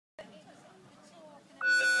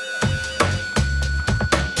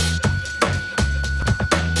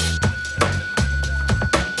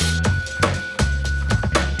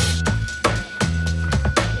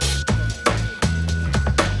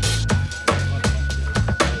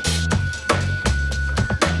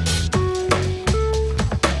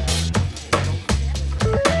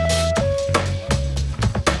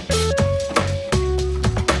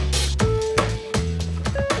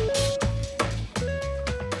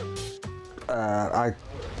I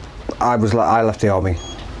left the army,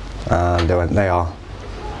 and they went,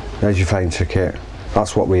 there's your plane ticket,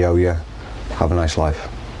 that's what we owe you, have a nice life.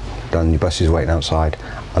 Then your bus is waiting outside,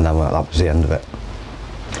 and then that was the end of it.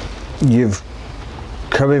 You've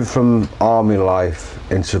coming from army life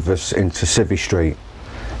into civvy street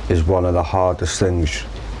is one of the hardest things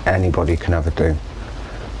anybody can ever do,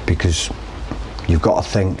 because you've got to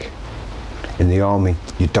think. In the army,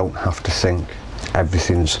 you don't have to think.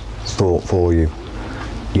 Everything's thought for you.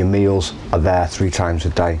 Your meals are there 3 times a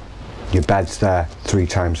day. Your bed's there 3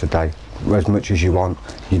 times a day, as much as you want.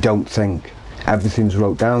 You don't think. Everything's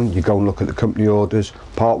wrote down. You go and look at the company orders,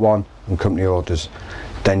 part 1 and company orders.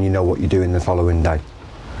 Then you know what you're doing the following day.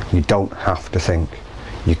 You don't have to think.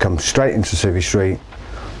 You come straight into civvy street,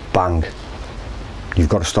 bang. You've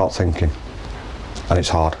got to start thinking, and it's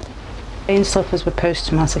hard. Shane suffers with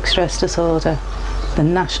post-traumatic stress disorder. The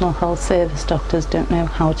National Health Service doctors don't know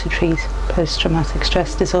how to treat post-traumatic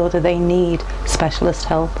stress disorder. They need specialist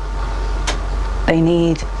help. They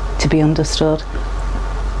need to be understood.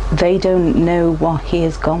 They don't know what he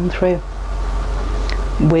has gone through.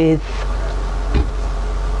 With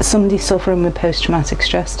somebody suffering with post-traumatic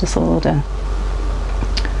stress disorder,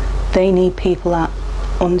 they need people that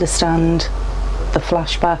understand the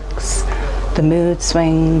flashbacks, the mood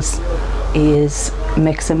swings. He is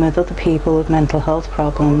mixing with other people with mental health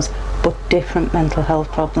problems, but different mental health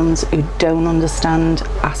problems, who don't understand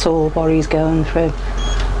at all what he's going through.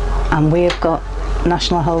 And we've got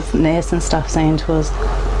National Health nursing staff saying to us,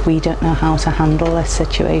 we don't know how to handle this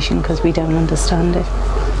situation because we don't understand it.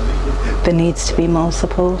 There needs to be more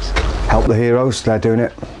support. Help the heroes, they're doing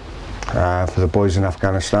it for the boys in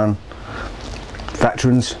Afghanistan.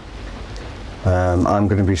 Veterans, I'm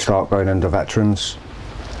going to start going under veterans.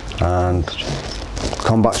 And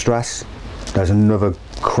combat stress, there's another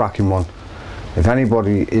cracking one. If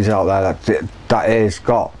anybody is out there that is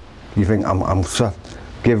got, you think I'm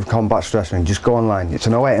give combat stress, and just go online. It's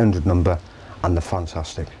an 0800 number, and they're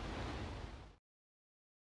fantastic.